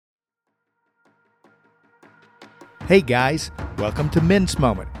Hey guys, welcome to Men's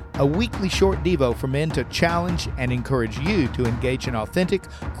Moment, a weekly short devo for men to challenge and encourage you to engage in authentic,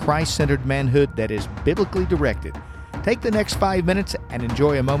 Christ-centered manhood that is biblically directed. Take the next 5 minutes and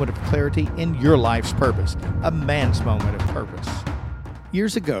enjoy a moment of clarity in your life's purpose, a man's moment of purpose.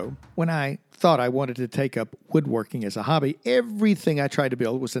 Years ago, when I thought I wanted to take up woodworking as a hobby, everything I tried to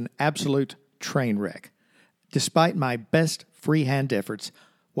build was an absolute train wreck. Despite my best freehand efforts,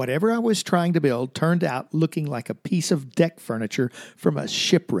 whatever I was trying to build turned out looking like a piece of deck furniture from a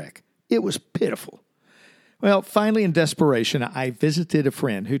shipwreck. It was pitiful. Well, finally, in desperation, I visited a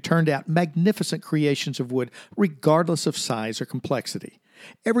friend who turned out magnificent creations of wood, regardless of size or complexity.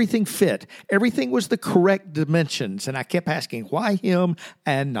 Everything fit. Everything was the correct dimensions, and I kept asking, why him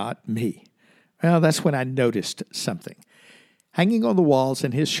and not me? Well, that's when I noticed something. Hanging on the walls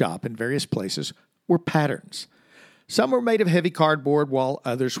in his shop in various places were patterns. Some were made of heavy cardboard, while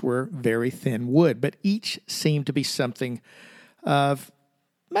others were very thin wood, but each seemed to be something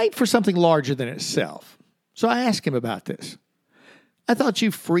made for something larger than itself. So I asked him about this. I thought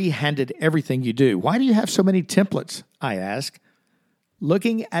you free-handed everything you do. Why do you have so many templates? I asked.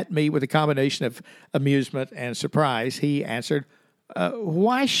 Looking at me with a combination of amusement and surprise, he answered,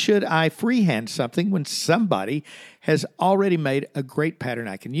 why should I freehand something when somebody has already made a great pattern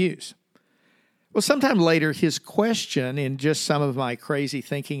I can use? Well, sometime later, his question, in just some of my crazy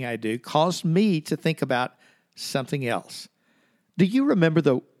thinking I do, caused me to think about something else. Do you remember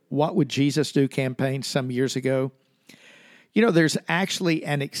the What Would Jesus Do campaign some years ago? You know, there's actually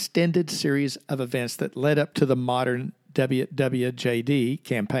an extended series of events that led up to the modern WWJD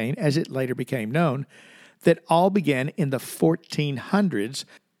campaign, as it later became known, that all began in the 1400s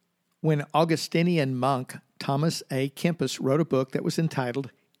when Augustinian monk Thomas A. Kempis wrote a book that was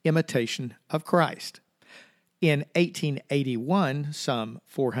entitled Imitation of Christ. In 1881, some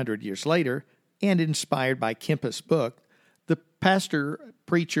 400 years later, and inspired by Kempis' book, the pastor,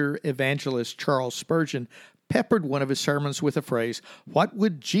 preacher, evangelist Charles Spurgeon peppered one of his sermons with the phrase, "What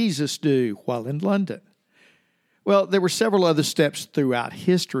would Jesus do while in London?" Well, there were several other steps throughout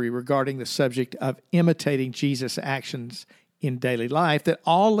history regarding the subject of imitating Jesus' actions in daily life that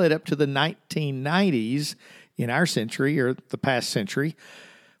all led up to the 1990s in our century, or the past century,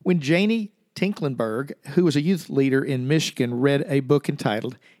 when Janie Tinklenberg, who was a youth leader in Michigan, read a book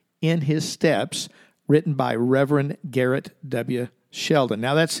entitled In His Steps, written by Reverend Garrett W. Sheldon.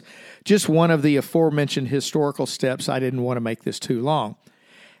 Now, that's just one of the aforementioned historical steps. I didn't want to make this too long.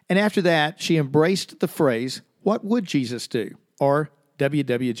 And after that, she embraced the phrase, "What would Jesus do?" or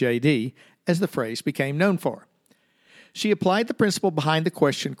WWJD, as the phrase became known for. She applied the principle behind the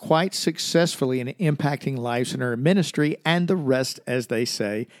question quite successfully in impacting lives in her ministry, and the rest, as they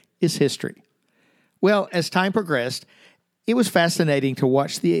say, is history. Well, as time progressed, it was fascinating to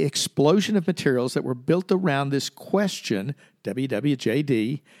watch the explosion of materials that were built around this question,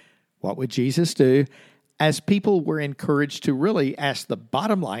 WWJD, what would Jesus do, as people were encouraged to really ask the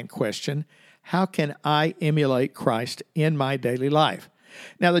bottom line question, how can I emulate Christ in my daily life?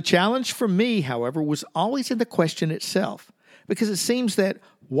 Now, the challenge for me, however, was always in the question itself, because it seems that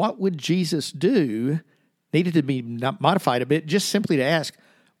what would Jesus do needed to be modified a bit, just simply to ask,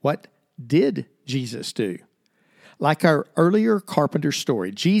 what did Jesus do? Like our earlier carpenter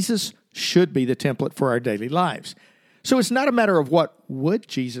story, Jesus should be the template for our daily lives. So it's not a matter of what would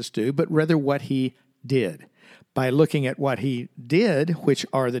Jesus do, but rather what he did. By looking at what he did, which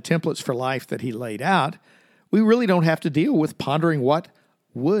are the templates for life that he laid out, we really don't have to deal with pondering what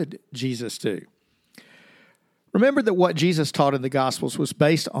would Jesus do. Remember that what Jesus taught in the Gospels was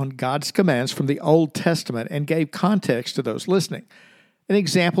based on God's commands from the Old Testament and gave context to those listening. An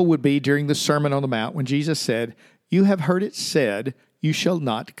example would be during the Sermon on the Mount when Jesus said, "You have heard it said, you shall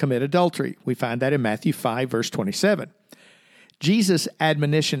not commit adultery." We find that in Matthew 5, verse 27. Jesus'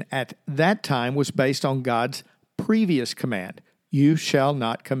 admonition at that time was based on God's previous command, "You shall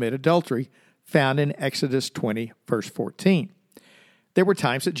not commit adultery," found in Exodus 20, verse 14. There were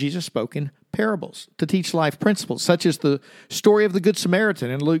times that Jesus spoke in parables to teach life principles, such as the story of the Good Samaritan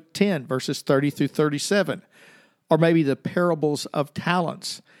in Luke 10, verses 30 through 37, or maybe the parables of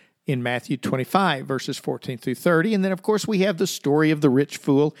talents in Matthew 25, verses 14 through 30. And then, of course, we have the story of the rich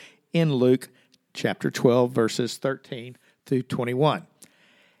fool in Luke chapter 12, verses 13 through 21.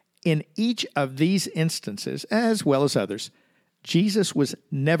 In each of these instances, as well as others, Jesus was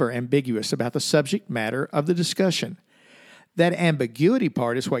never ambiguous about the subject matter of the discussion. That ambiguity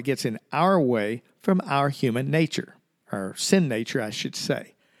part is what gets in our way from our human nature, or sin nature, I should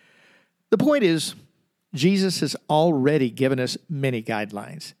say. The point is, Jesus has already given us many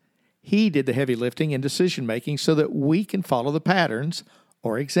guidelines. He did the heavy lifting and decision-making so that we can follow the patterns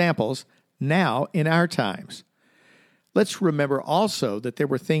or examples now in our times. Let's remember also that there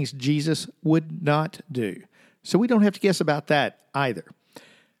were things Jesus would not do. So we don't have to guess about that either.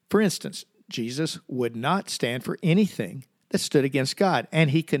 For instance, Jesus would not stand for anything that stood against God, and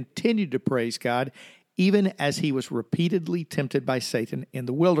he continued to praise God even as he was repeatedly tempted by Satan in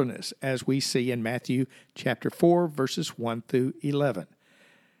the wilderness, as we see in Matthew chapter 4, verses 1 through 11.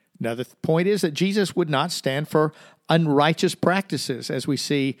 Another point is that Jesus would not stand for unrighteous practices, as we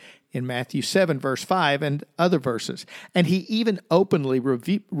see in Matthew 7, verse 5, and other verses. And he even openly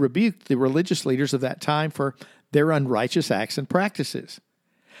rebuked the religious leaders of that time for their unrighteous acts and practices.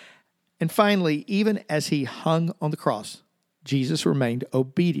 And finally, even as he hung on the cross, Jesus remained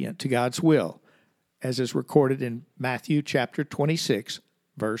obedient to God's will, as is recorded in Matthew chapter 26,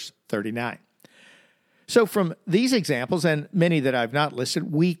 verse 39. So from these examples, and many that I've not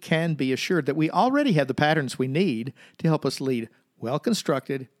listed, we can be assured that we already have the patterns we need to help us lead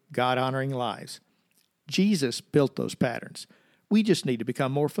well-constructed, God-honoring lives. Jesus built those patterns. We just need to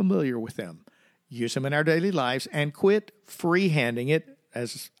become more familiar with them, use them in our daily lives, and quit free-handing it,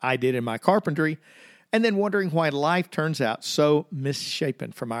 as I did in my carpentry, and then wondering why life turns out so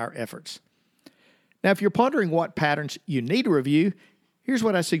misshapen from our efforts. Now, if you're pondering what patterns you need to review, here's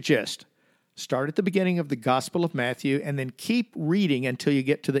what I suggest. Start at the beginning of the Gospel of Matthew and then keep reading until you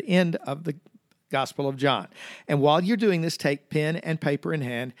get to the end of the Gospel of John. And while you're doing this, take pen and paper in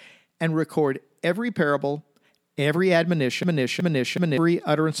hand and record every parable, every admonition, every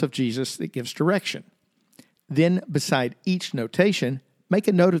utterance of Jesus that gives direction. Then, beside each notation, make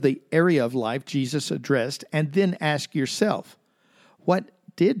a note of the area of life Jesus addressed and then ask yourself, what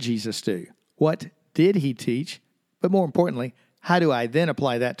did Jesus do? What did he teach? But more importantly, how do I then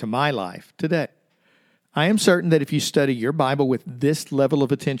apply that to my life today? I am certain that if you study your Bible with this level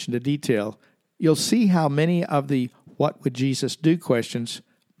of attention to detail, you'll see how many of the what would Jesus do questions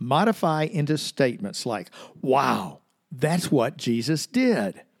modify into statements like, wow, that's what Jesus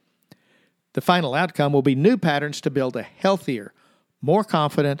did. The final outcome will be new patterns to build a healthier, more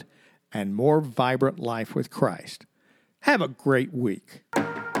confident, and more vibrant life with Christ. Have a great week.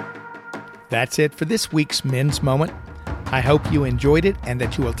 That's it for this week's Men's Moment. I hope you enjoyed it and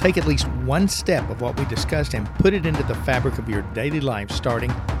that you will take at least one step of what we discussed and put it into the fabric of your daily life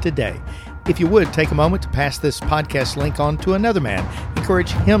starting today. If you would, take a moment to pass this podcast link on to another man.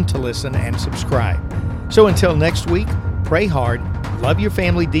 Encourage him to listen and subscribe. So until next week, pray hard, love your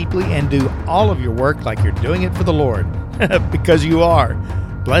family deeply, and do all of your work like you're doing it for the Lord, because you are.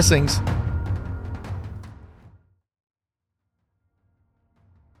 Blessings.